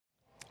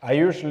I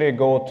usually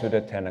go to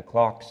the 10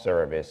 o'clock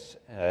service,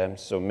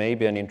 so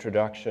maybe an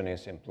introduction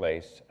is in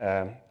place.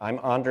 I'm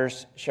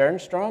Anders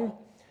Tjärnström,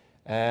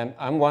 and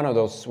I'm one of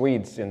those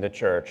Swedes in the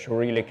church who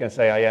really can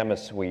say I am a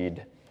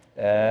Swede.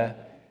 In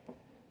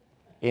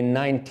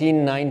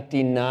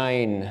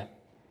 1999,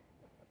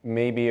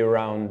 maybe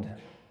around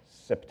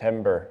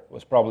September,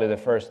 was probably the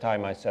first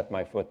time I set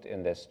my foot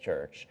in this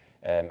church.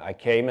 I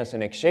came as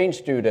an exchange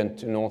student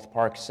to North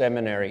Park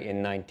Seminary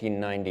in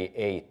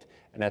 1998.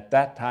 And at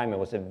that time, it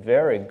was a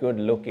very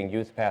good-looking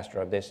youth pastor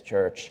of this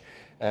church,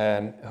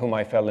 whom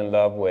I fell in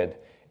love with,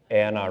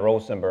 Anna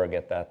Rosenberg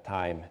at that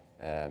time.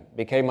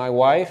 Became my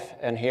wife,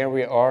 and here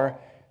we are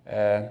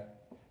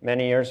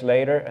many years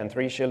later, and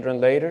 3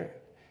 children later.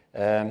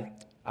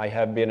 I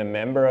have been a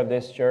member of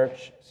this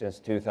church since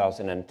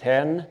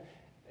 2010,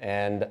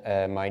 and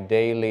my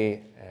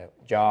daily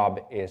job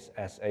is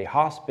as a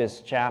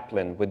hospice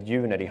chaplain with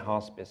Unity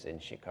Hospice in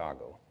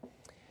Chicago.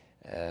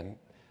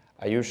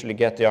 I usually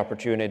get the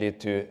opportunity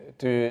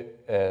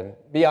to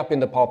be up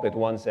in the pulpit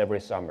once every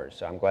summer,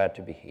 so I'm glad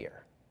to be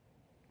here.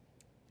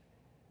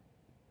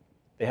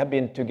 They have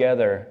been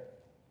together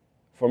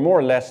for more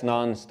or less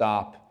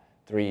non-stop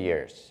 3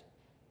 years.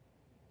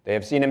 They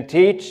have seen him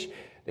teach,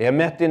 they have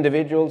met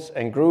individuals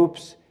and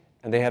groups,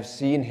 and they have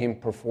seen him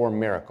perform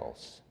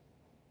miracles.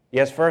 He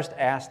has first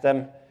asked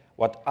them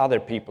what other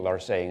people are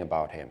saying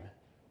about him.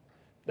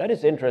 That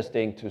is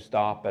interesting to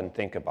stop and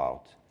think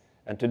about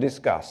and to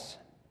discuss.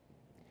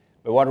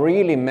 But what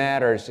really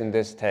matters in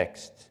this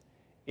text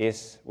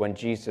is when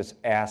Jesus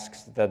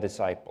asks the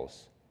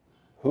disciples,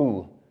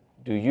 "Who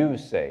do you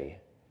say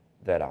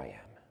that I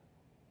am?"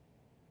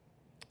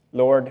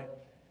 Lord,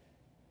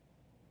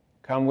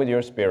 come with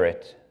your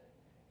Spirit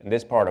in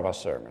this part of our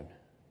sermon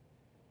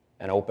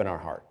and open our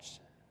hearts.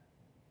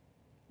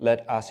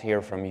 Let us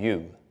hear from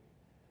you.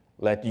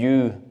 Let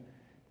you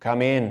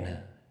come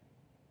in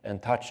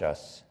and touch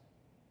us,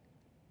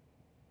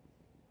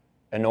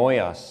 annoy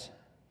us,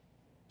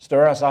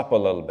 stir us up a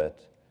little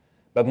bit,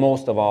 but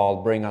most of all,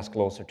 bring us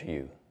closer to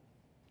you.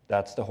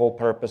 That's the whole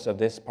purpose of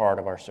this part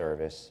of our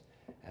service,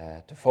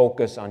 to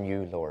focus on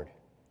you, Lord.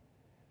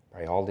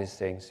 Pray all these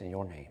things in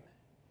your name.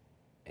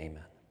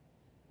 Amen.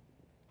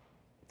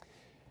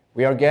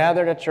 We are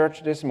gathered at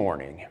church this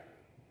morning.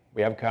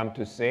 We have come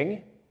to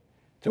sing,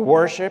 to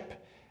worship,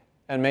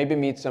 and maybe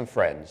meet some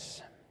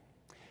friends.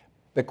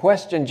 The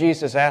question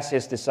Jesus asked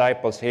his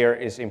disciples here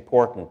is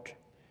important.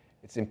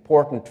 It's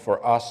important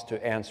for us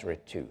to answer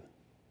it too.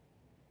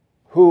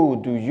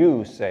 Who do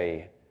you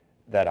say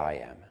that I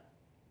am?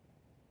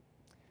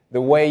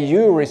 The way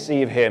you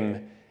receive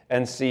him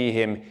and see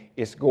him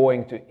is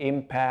going to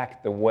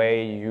impact the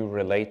way you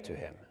relate to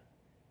him.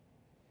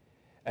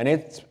 And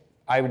it's,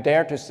 I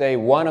dare to say,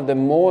 one of the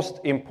most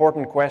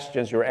important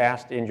questions you're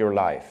asked in your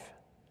life.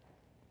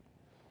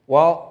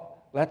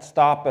 Well, let's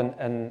stop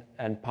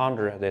and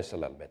ponder this a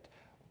little bit.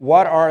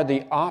 What are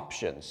the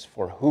options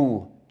for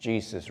who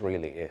Jesus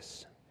really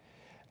is?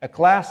 A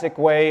classic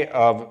way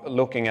of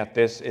looking at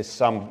this is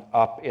summed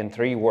up in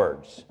 3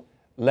 words: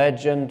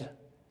 legend,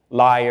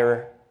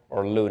 liar,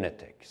 or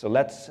lunatic. So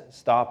let's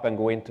stop and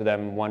go into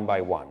them one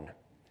by one.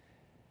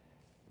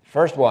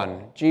 First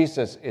one,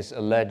 Jesus is a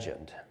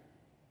legend.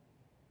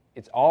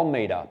 It's all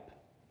made up.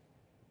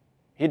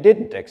 He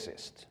didn't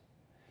exist.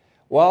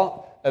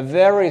 Well, a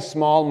very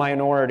small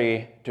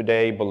minority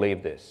today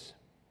believe this.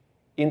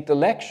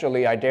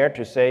 Intellectually, I dare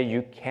to say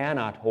you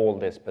cannot hold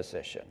this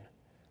position.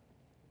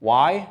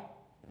 Why?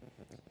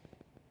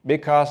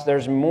 Because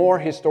there's more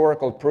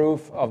historical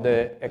proof of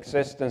the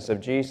existence of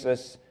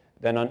Jesus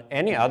than on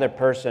any other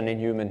person in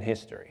human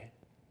history.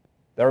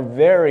 There are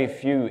very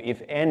few,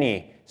 if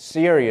any,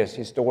 serious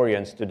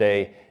historians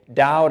today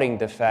doubting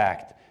the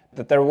fact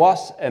that there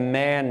was a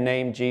man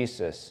named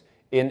Jesus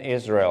in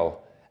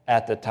Israel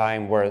at the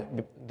time where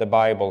the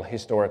Bible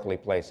historically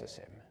places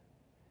him.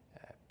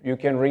 You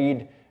can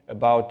read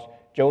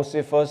about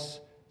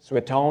Josephus,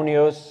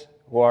 Suetonius,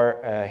 who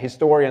are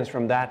historians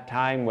from that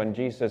time when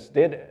Jesus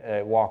did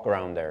walk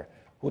around there,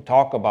 who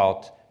talk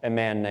about a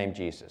man named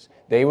Jesus.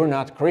 They were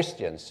not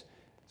Christians.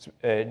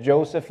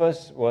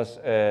 Josephus was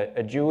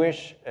a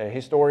Jewish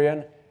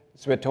historian.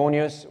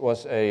 Suetonius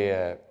was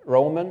a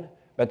Roman.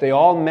 But they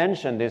all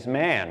mentioned this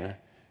man.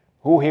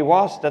 Who he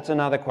was, that's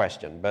another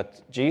question.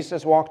 But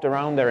Jesus walked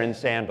around there in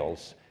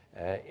sandals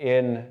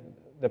in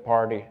the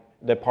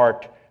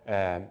part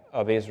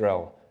of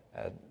Israel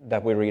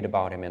that we read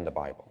about him in the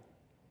Bible.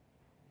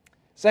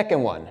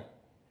 Second one,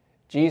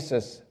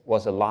 Jesus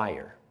was a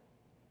liar.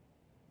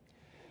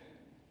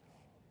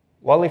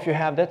 Well, if you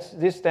have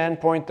this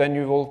standpoint, then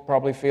you will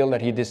probably feel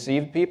that he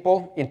deceived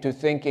people into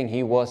thinking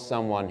he was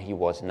someone he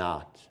was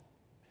not.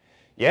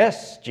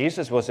 Yes,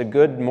 Jesus was a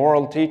good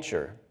moral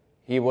teacher.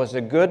 He was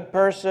a good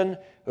person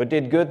who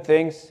did good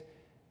things,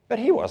 but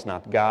he was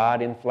not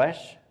God in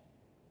flesh.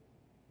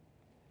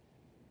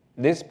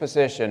 This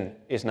position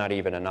is not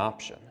even an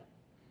option.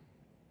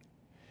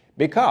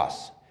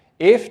 Because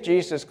if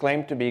Jesus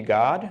claimed to be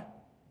God,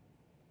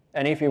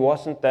 and if he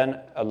wasn't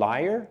then a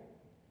liar,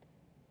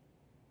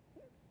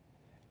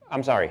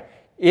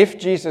 If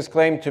Jesus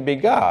claimed to be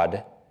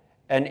God,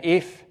 and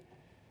if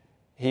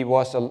he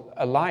was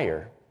a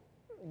liar,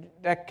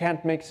 that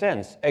can't make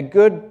sense. A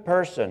good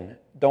person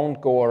don't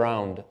go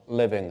around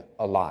living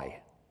a lie.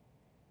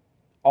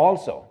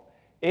 Also,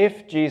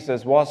 if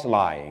Jesus was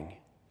lying,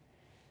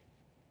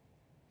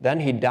 then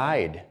he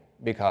died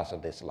because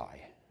of this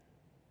lie.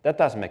 That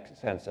doesn't make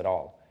sense at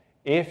all.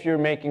 If you're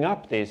making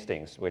up these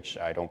things, which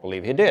I don't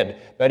believe he did,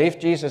 but if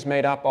Jesus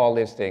made up all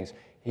these things,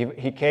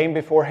 he came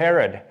before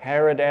Herod.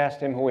 Herod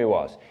asked him who he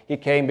was. He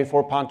came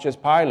before Pontius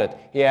Pilate.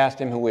 He asked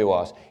him who he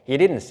was. He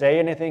didn't say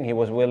anything. He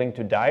was willing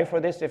to die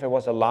for this if it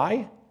was a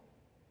lie.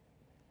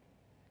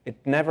 It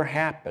never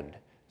happened.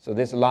 So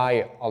this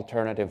lie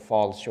alternative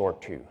falls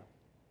short too.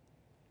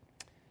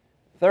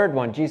 Third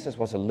one, Jesus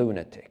was a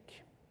lunatic.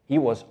 He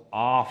was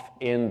off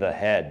in the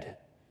head.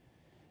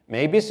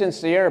 Maybe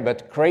sincere,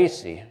 but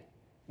crazy,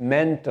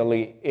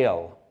 mentally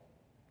ill.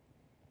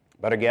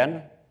 But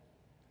again,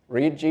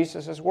 read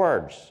Jesus'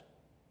 words.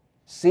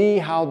 See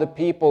how the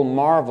people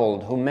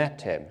marveled who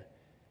met him.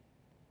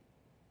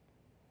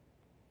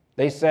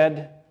 They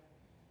said,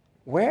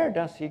 "Where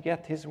does he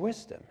get his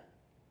wisdom?"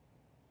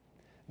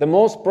 The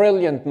most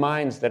brilliant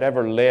minds that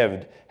ever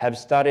lived have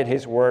studied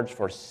his words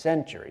for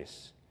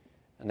centuries,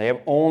 and they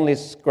have only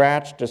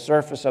scratched the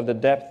surface of the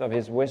depth of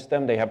his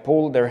wisdom. They have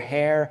pulled their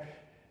hair,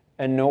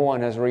 and no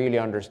one has really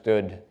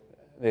understood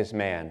this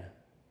man.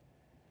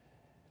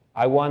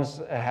 I once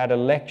had a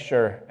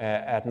lecture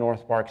at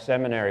North Park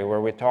Seminary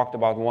where we talked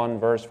about one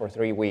verse for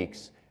 3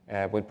 weeks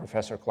with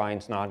Professor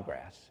Klein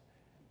Snodgrass.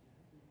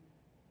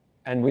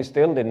 And we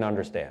still didn't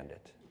understand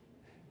it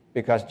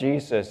because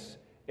Jesus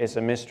is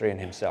a mystery in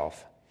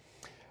himself.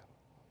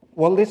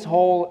 Well, this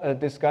whole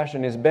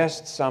discussion is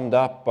best summed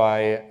up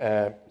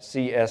by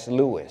C.S.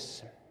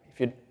 Lewis.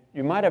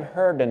 You might have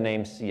heard the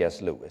name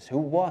C.S. Lewis. Who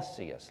was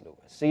C.S. Lewis?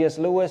 C.S.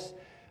 Lewis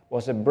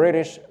was a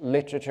British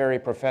literary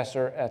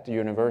professor at the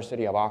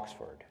University of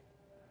Oxford.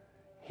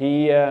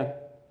 He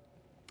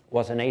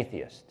was an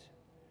atheist,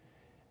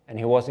 and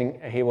he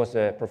was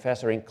a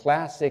professor in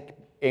classic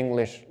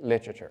English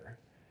literature.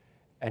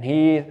 And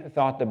he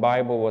thought the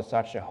Bible was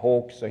such a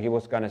hoax, so he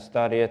was going to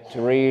study it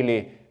to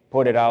really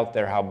put it out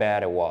there how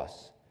bad it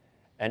was.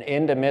 And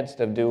in the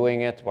midst of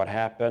doing it, what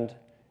happened?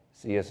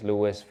 C.S.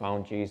 Lewis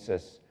found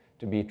Jesus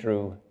to be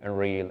true and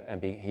real,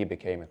 and he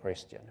became a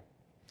Christian.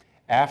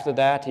 After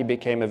that, he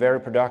became a very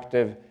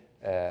productive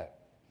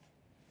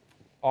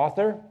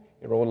author.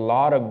 He wrote a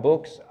lot of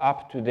books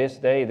up to this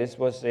day. This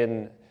was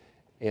in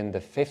the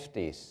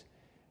 50s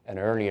and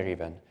earlier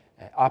even.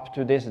 Up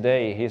to this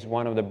day, he's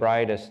one of the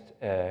brightest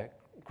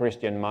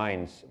Christian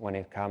minds when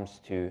it comes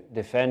to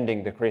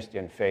defending the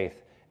Christian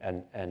faith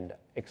and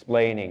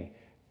explaining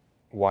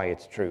why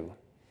it's true.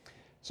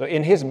 So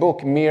in his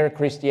book, Mere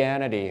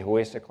Christianity, who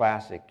is a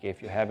classic,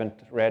 if you haven't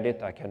read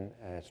it, I can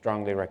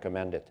strongly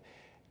recommend it.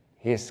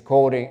 He's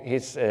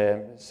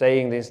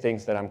saying these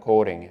things that I'm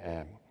quoting.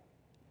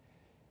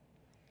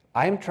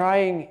 I'm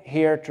trying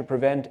here to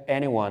prevent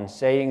anyone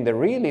saying the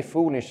really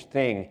foolish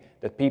thing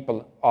that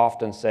people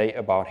often say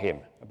about him,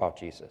 about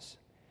Jesus.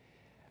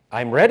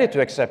 I'm ready to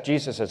accept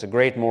Jesus as a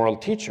great moral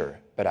teacher,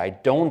 but I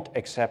don't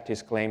accept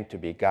his claim to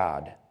be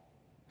God.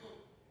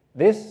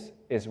 This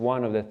is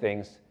one of the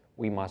things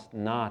we must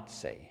not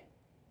say.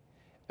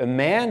 A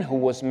man who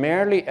was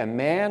merely a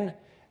man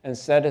and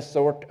said a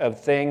sort of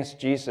things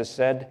Jesus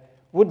said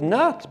would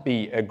not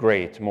be a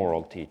great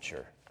moral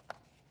teacher.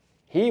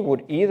 He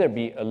would either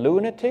be a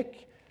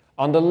lunatic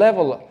on the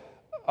level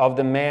of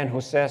the man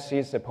who says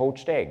he's a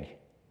poached egg,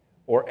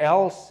 or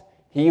else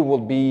he will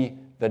be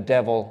the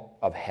devil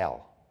of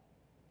hell.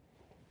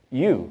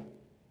 You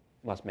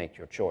must make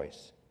your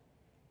choice.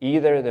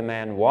 Either the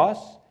man was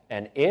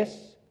and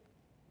is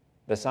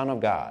the Son of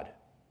God,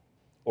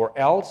 or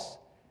else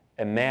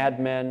a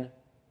madman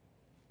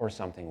or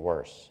something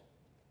worse.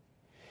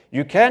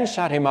 You can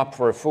shut him up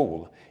for a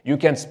fool. You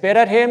can spit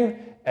at him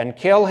and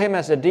kill him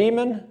as a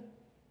demon,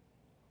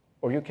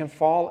 or you can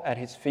fall at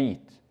his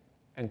feet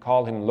and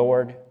call him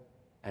Lord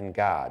and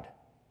God.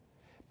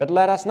 But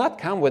let us not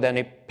come with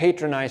any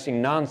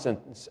patronizing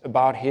nonsense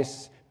about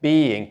his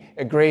being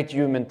a great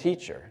human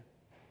teacher.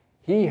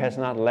 He has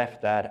not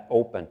left that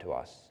open to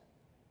us.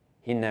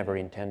 He never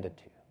intended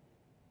to.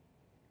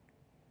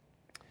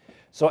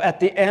 So at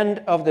the end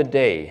of the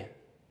day,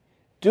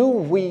 do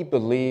we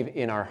believe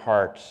in our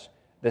hearts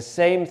the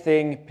same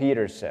thing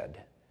Peter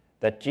said,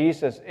 that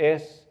Jesus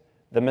is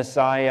the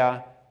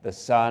Messiah, the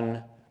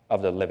Son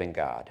of the living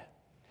God?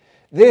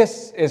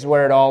 This is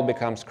where it all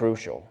becomes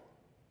crucial.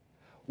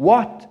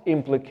 What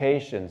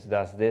implications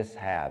does this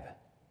have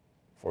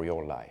for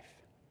your life?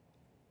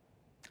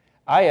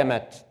 I am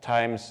at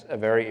times a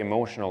very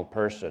emotional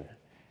person.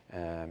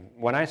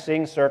 When I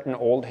sing certain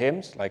old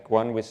hymns, like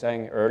one we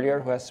sang earlier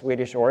who has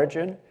Swedish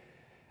origin,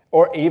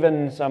 or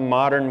even some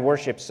modern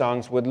worship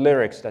songs with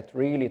lyrics that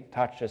really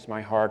touches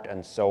my heart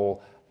and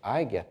soul,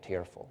 I get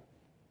tearful.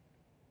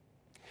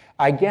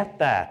 I get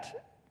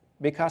that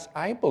because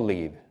I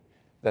believe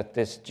that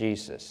this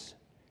Jesus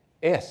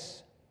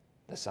is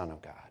the Son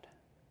of God.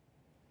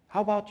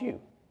 How about you?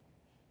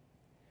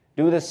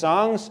 Do the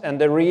songs and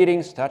the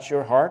readings touch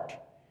your heart?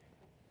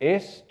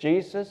 Is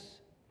Jesus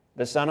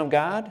the Son of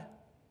God?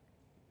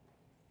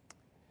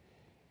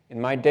 In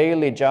my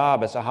daily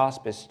job as a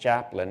hospice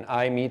chaplain,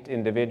 I meet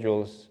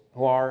individuals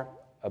who are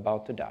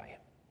about to die.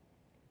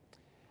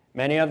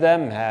 Many of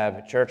them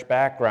have church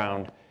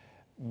background,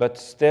 but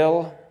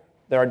still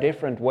there are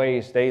different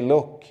ways they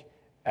look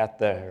at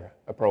their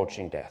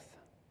approaching death.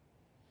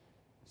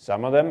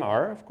 Some of them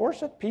are, of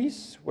course, at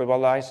peace with what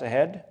lies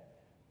ahead.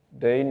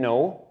 They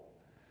know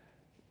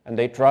and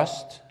they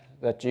trust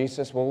that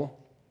Jesus will,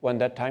 when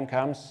that time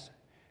comes,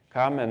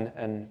 come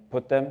and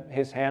put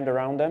his hand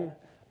around them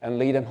and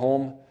lead them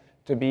home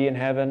to be in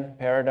heaven,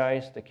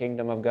 paradise, the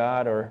kingdom of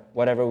God, or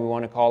whatever we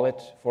want to call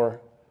it for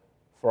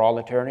all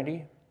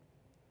eternity.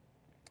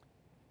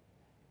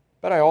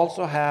 But I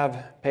also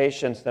have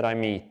patients that I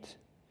meet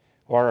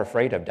who are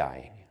afraid of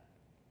dying.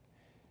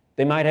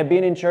 They might have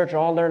been in church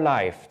all their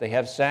life. They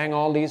have sang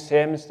all these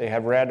hymns. They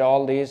have read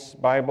all these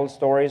Bible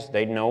stories.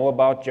 They know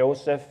about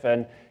Joseph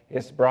and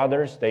his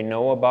brothers. They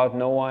know about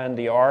Noah and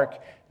the ark.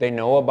 They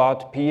know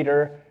about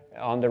Peter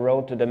on the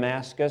road to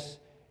Damascus.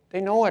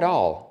 They know it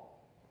all.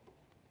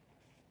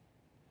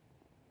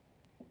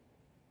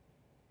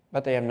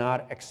 But they have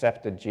not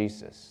accepted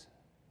Jesus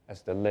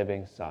as the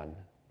living Son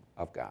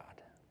of God.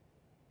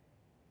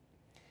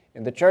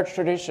 In the church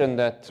tradition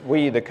that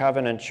we, the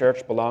Covenant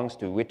Church, belongs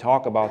to, we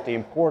talk about the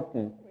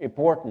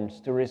importance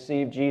to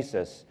receive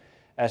Jesus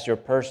as your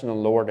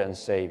personal Lord and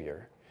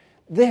Savior.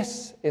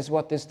 This is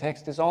what this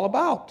text is all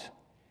about.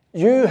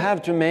 You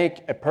have to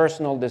make a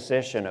personal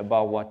decision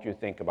about what you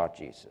think about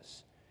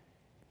Jesus.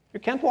 You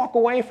can't walk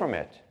away from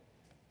it.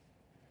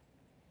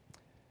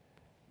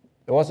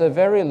 There was a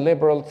very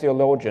liberal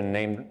theologian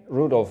named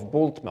Rudolf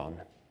Bultmann,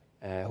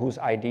 whose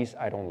ideas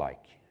I don't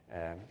like.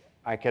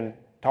 I can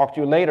talk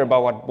to you later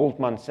about what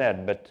Bultmann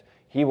said, but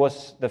he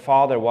was the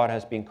father of what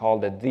has been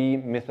called the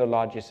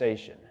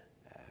demythologization.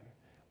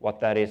 What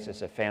that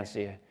is a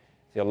fancy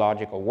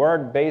theological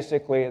word,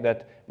 basically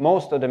that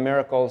most of the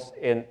miracles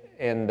in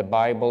the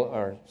Bible,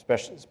 or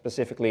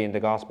specifically in the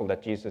gospel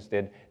that Jesus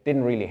did,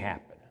 didn't really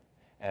happen.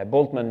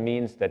 Bultmann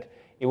means that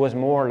it was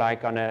more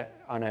like on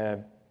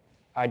a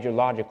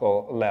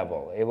ideological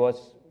level. It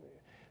was,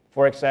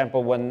 for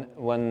example,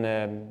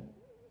 when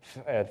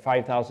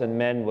 5,000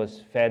 men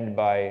was fed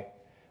by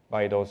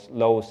those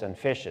loaves and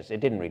fishes.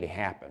 It didn't really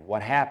happen.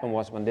 What happened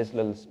was when this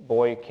little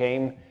boy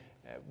came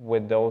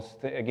with those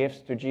gifts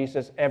to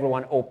Jesus,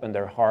 everyone opened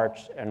their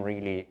hearts and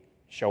really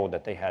showed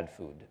that they had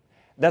food.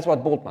 That's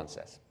what Bultmann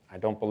says. I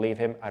don't believe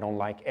him. I don't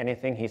like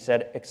anything he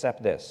said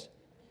except this.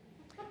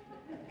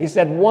 He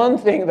said one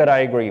thing that I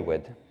agree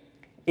with.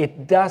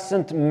 It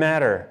doesn't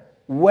matter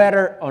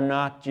whether or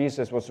not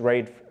Jesus was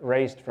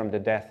raised from the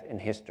death in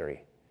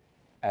history,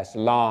 as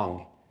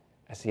long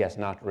as he has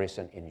not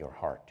risen in your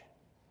heart.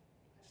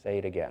 Say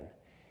it again.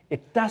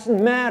 It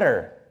doesn't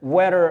matter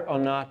whether or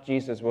not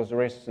Jesus was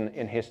risen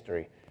in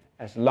history,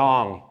 as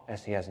long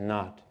as he has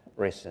not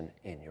risen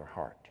in your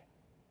heart.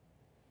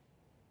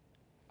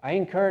 I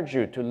encourage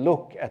you to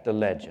look at the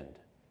legend,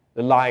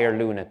 the liar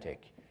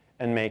lunatic,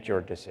 and make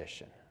your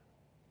decision.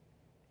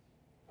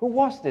 Who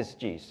was this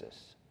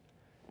Jesus?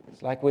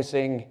 It's like we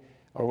sing,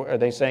 or are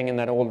they saying in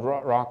that old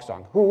rock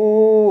song,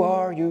 who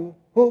are you?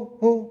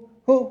 Who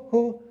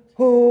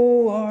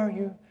are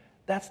you?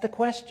 That's the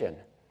question.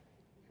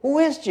 Who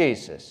is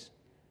Jesus?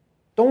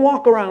 Don't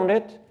walk around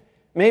it.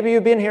 Maybe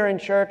you've been here in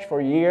church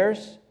for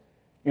years.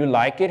 You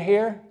like it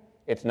here.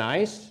 It's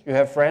nice. You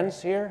have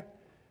friends here.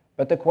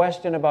 But the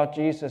question about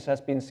Jesus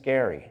has been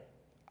scary.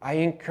 I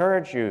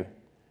encourage you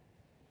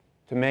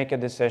to make a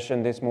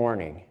decision this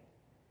morning.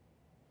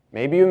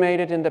 Maybe you made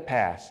it in the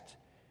past.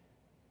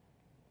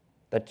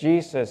 That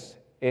Jesus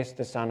is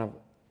the Son of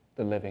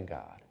the living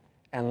God.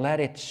 And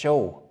let it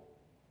show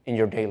in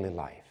your daily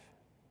life.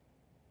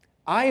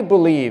 I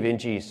believe in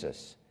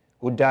Jesus,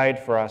 who died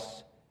for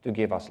us to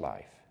give us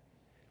life.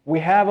 We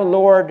have a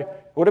Lord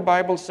who, the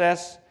Bible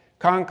says,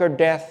 conquered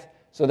death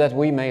so that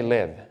we may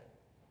live.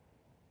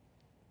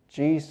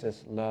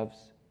 Jesus loves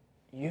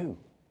you.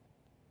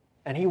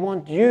 And he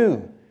wants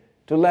you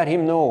to let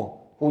him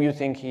know who you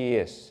think he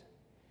is.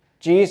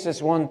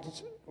 Jesus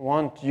wants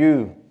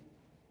you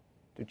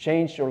to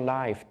change your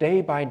life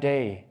day by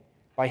day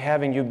by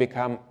having you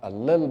become a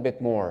little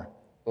bit more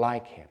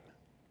like him.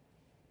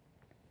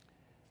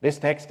 This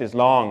text is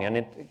long, and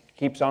it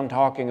keeps on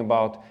talking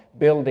about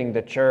building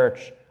the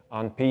church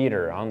on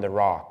Peter, on the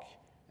rock.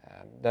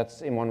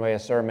 That's in one way a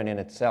sermon in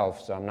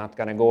itself, so I'm not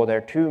going to go there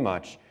too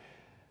much.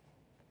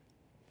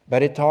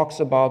 But it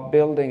talks about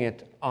building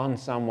it on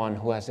someone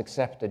who has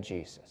accepted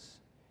Jesus.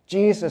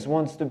 Jesus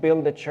wants to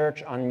build the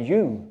church on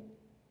you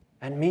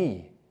and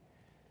me.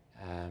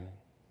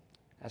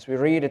 As we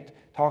read, it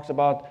talks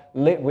about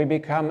when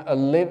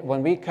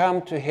we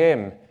come to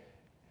him,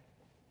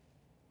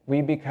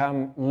 we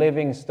become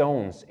living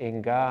stones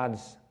in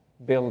God's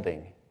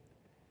building.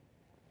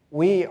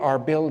 We are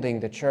building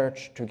the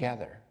church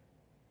together.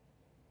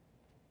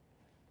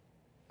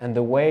 And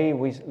the way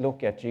we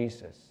look at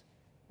Jesus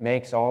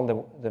makes has all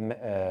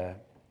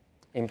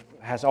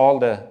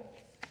the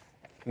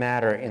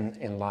matter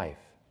in life.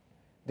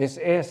 This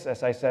is,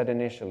 as I said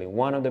initially,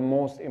 one of the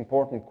most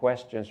important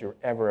questions you're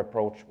ever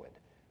approached with.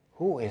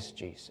 Who is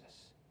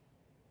Jesus?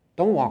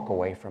 Don't walk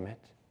away from it.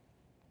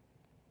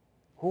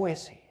 Who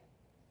is he?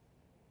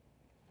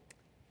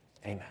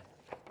 Amen.